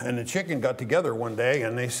and the chicken got together one day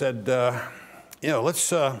and they said,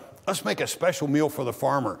 let's make a special meal for the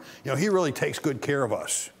farmer. He really takes good care of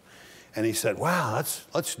us. And he said, wow,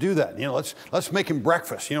 let's do that. Let's make him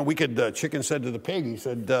breakfast. Chicken said to the pig, he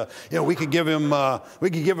said, we could give him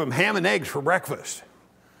ham and eggs for breakfast.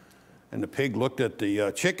 And the pig looked at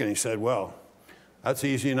the chicken. He said, well, that's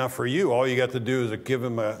easy enough for you. All you got to do is give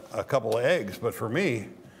him a couple of eggs. But for me,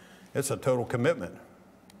 it's a total commitment.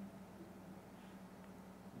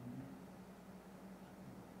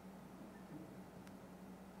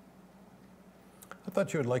 I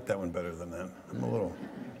thought you would like that one better than that. I'm a little.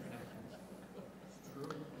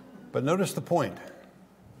 But notice the point.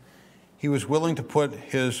 He was willing to put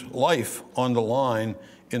his life on the line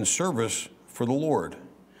in service for the Lord.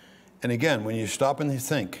 And again, when you stop and you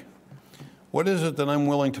think, what is it that I'm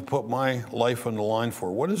willing to put my life on the line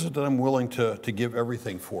for? What is it that I'm willing to give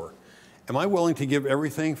everything for? Am I willing to give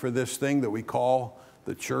everything for this thing that we call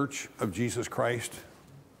the Church of Jesus Christ?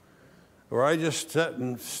 Or I just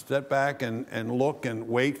step back and look and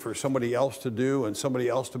wait for somebody else to do and somebody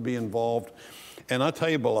else to be involved. And I tell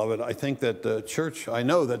you, beloved, I think that I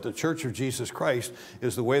know that the Church of Jesus Christ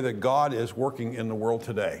is the way that God is working in the world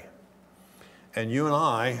today. And you and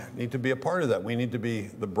I need to be a part of that. We need to be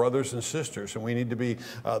the brothers and sisters, and we need to be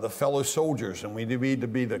the fellow soldiers, and we need to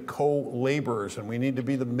be the co-laborers, and we need to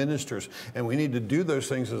be the ministers, and we need to do those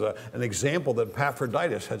things as an example that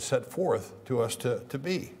Epaphroditus had set forth to us to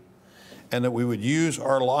be. And that we would use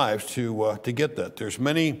our lives to get that. There's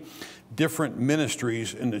many different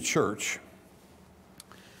ministries in the Church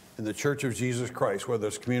of Jesus Christ, whether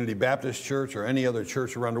it's Community Baptist Church or any other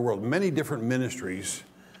church around the world, many different ministries.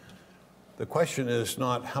 The question is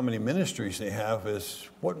not how many ministries they have, is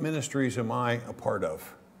what ministries am I a part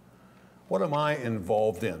of? What am I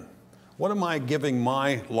involved in? What am I giving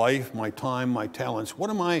my life, my time, my talents? What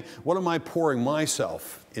am I pouring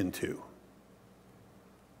myself into?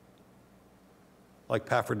 Like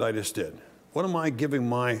Epaphroditus did. What am I giving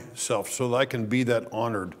myself so that I can be that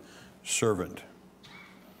honored servant?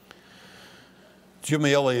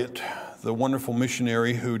 Jimmy Elliot, the wonderful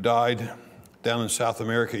missionary who died down in South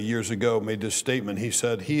America years ago, made this statement. He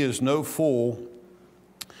said, "He is no fool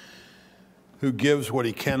who gives what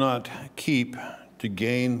he cannot keep to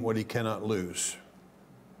gain what he cannot lose."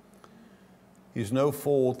 He's no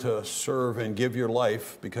fool to serve and give your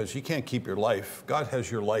life, because you can't keep your life. God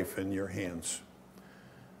has your life in your hands.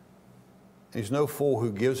 He's no fool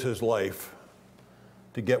who gives his life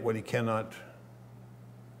to get what he cannot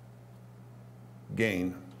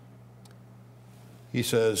gain. He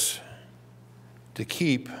says, to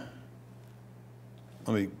keep,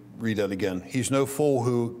 let me read that again. He's no fool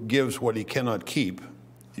who gives what he cannot keep.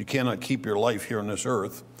 You cannot keep your life here on this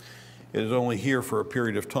earth. It is only here for a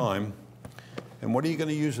period of time. And what are you going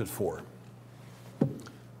to use it for?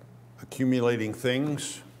 Accumulating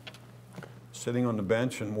things, sitting on the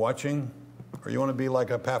bench and watching? Or you want to be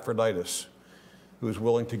like Epaphroditus, who was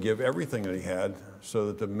willing to give everything that he had so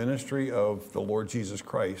that the ministry of the Lord Jesus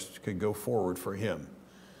Christ could go forward for him,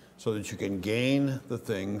 so that you can gain the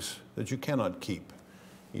things that you cannot keep,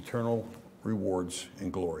 eternal rewards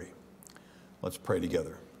and glory. Let's pray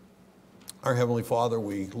together. Our Heavenly Father,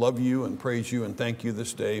 we love you and praise you and thank you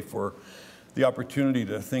this day for the opportunity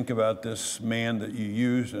to think about this man that you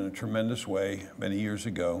used in a tremendous way many years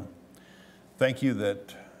ago. Thank you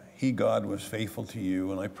that he, God, was faithful to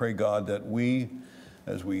you. And I pray, God, that we,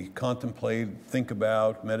 as we contemplate, think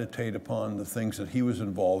about, meditate upon the things that he was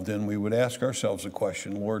involved in, we would ask ourselves a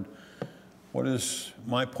question: Lord, what is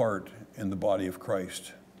my part in the body of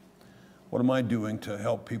Christ? What am I doing to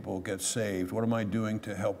help people get saved? What am I doing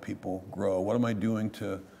to help people grow? What am I doing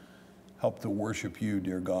to help to worship you,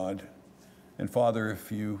 dear God? And Father,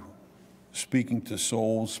 if you, speaking to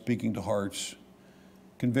souls, speaking to hearts,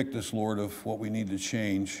 convict us, Lord, of what we need to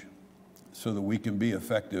change so that we can be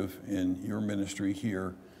effective in your ministry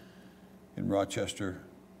here in Rochester,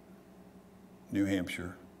 New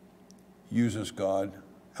Hampshire. Use us, God.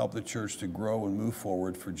 Help the church to grow and move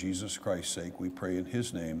forward for Jesus Christ's sake. We pray in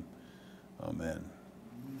his name. Amen.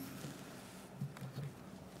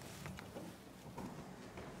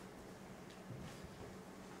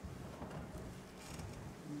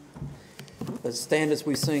 Let's stand as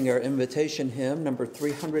we sing our invitation hymn, number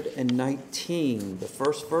 319, the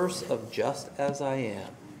first verse of Just As I Am.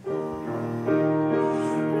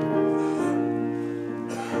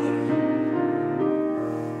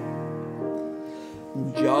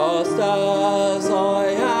 Just as I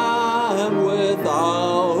am,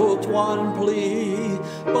 without one plea,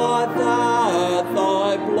 but that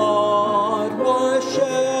thy blood was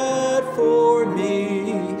shed for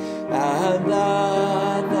me, and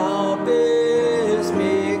that thou bidst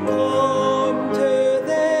me come to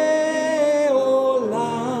thee, O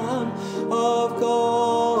Lamb of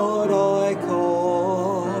God, I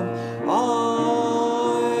come,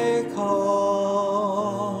 I come.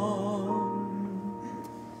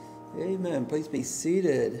 Amen. Please be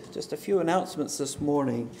seated. Just a few announcements this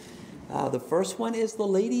morning. The first one is the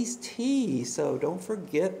ladies' tea, so don't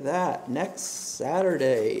forget that. Next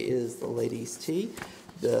Saturday is the ladies' tea.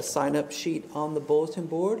 The sign-up sheet on the bulletin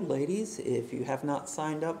board. Ladies, if you have not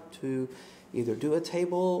signed up to either do a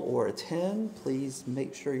table or attend, please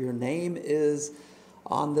make sure your name is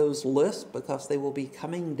on those lists, because they will be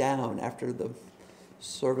coming down after the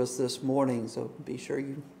service this morning. So be sure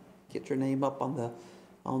you get your name up on the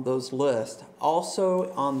on those lists.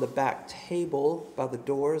 Also on the back table by the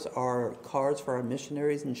doors are cards for our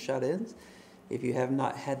missionaries and shut-ins. If you have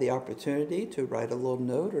not had the opportunity to write a little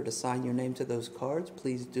note or to sign your name to those cards,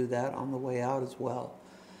 please do that on the way out as well.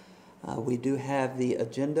 We do have the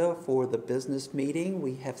agenda for the business meeting.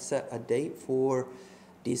 We have set a date for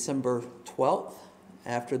December 12th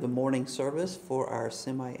after the morning service for our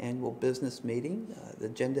semi-annual business meeting. The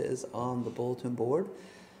agenda is on the bulletin board.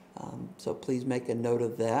 So please make a note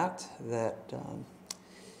of that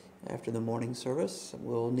after the morning service,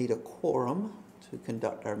 we'll need a quorum to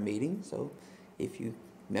conduct our meeting. So if you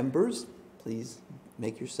members, please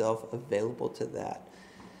make yourself available to that.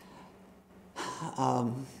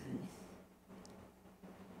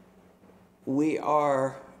 We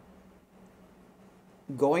are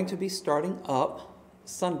going to be starting up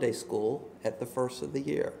Sunday school at the first of the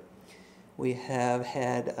year. We have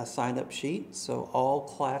had a sign-up sheet, so all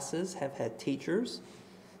classes have had teachers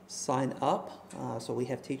sign up. So we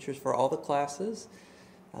have teachers for all the classes.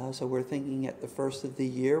 So we're thinking at the first of the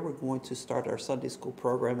year, we're going to start our Sunday school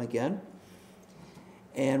program again.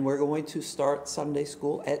 And we're going to start Sunday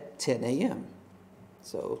school at 10 a.m.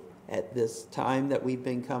 So at this time that we've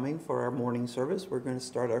been coming for our morning service, we're going to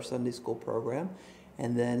start our Sunday school program.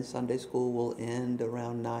 And then Sunday school will end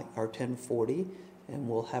around 10:40, and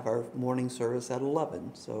we'll have our morning service at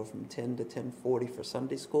 11. So from 10 to 10:40 for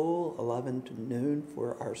Sunday school, 11 to noon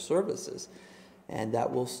for our services. And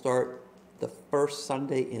that will start the first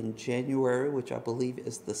Sunday in January, which I believe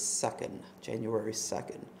is the 2nd, January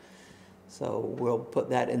 2nd. So we'll put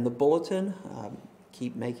that in the bulletin.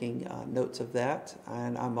 Keep making notes of that.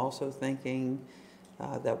 And I'm also thinking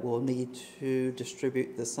that we'll need to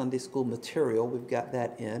distribute the Sunday school material. We've got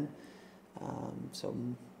that in. So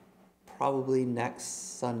probably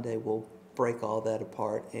next Sunday we'll break all that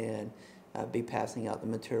apart and be passing out the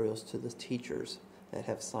materials to the teachers that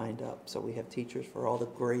have signed up. So we have teachers for all the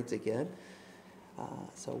grades again.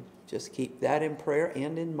 So just keep that in prayer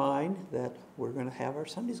and in mind that we're going to have our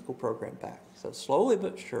Sunday school program back. So slowly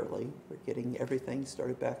but surely, we're getting everything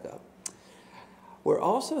started back up. We're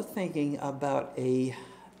also thinking about a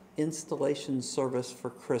installation service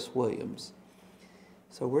for Chris Williams.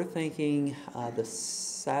 So we're thinking the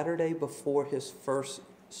Saturday before his first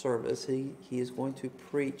service, he is going to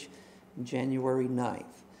preach January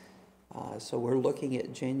 9th. So we're looking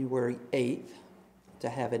at January 8th to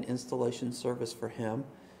have an installation service for him.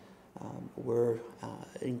 We're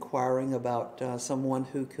inquiring about someone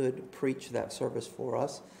who could preach that service for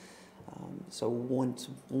us. So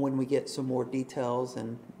when we get some more details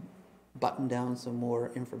and button down some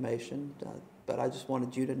more information, but I just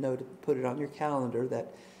wanted you to know to put it on your calendar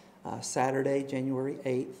that Saturday, January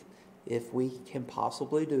 8th, if we can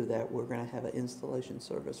possibly do that, we're going to have an installation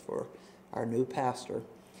service for our new pastor,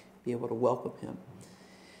 be able to welcome him.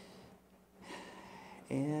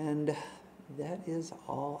 And that is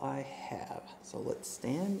all I have. So let's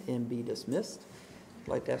stand and be dismissed. I'd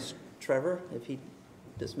like to ask Trevor if he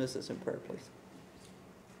dismisses in prayer, please.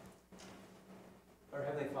 Our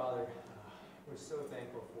Heavenly Father, we're so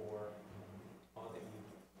thankful for all that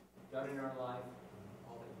you've done in our life,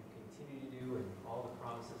 all that you continue to do, and all the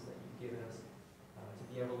promises that you've given us to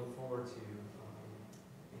be able to look forward to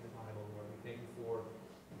in the Bible, Lord. We thank you for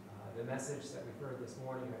the message that we've heard this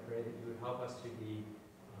morning. I pray that you would help us to be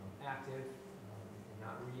active and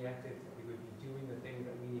not reactive, that we would be doing the things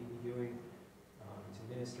that we need to be doing to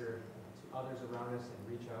minister to others around us and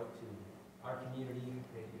reach out to our community. I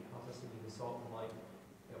pray that you help us to be the salt and light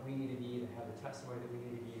that we need to be, to have the testimony that we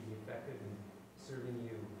need to be effective in serving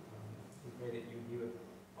you. We pray that you would be with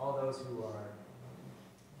all those who are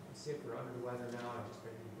sick or under the weather now. I just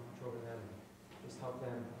pray that you watch over them and just help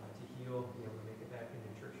them to heal, be able to make it back into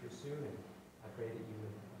church here soon. And I pray that you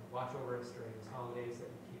would watch over us during these holidays, that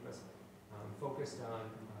you keep us focused on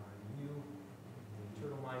you, the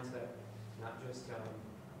eternal mindset, not just the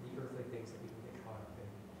earthly things that we can get caught up in.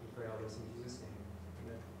 We pray all this in Jesus' name.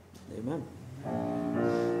 Amen. Amen.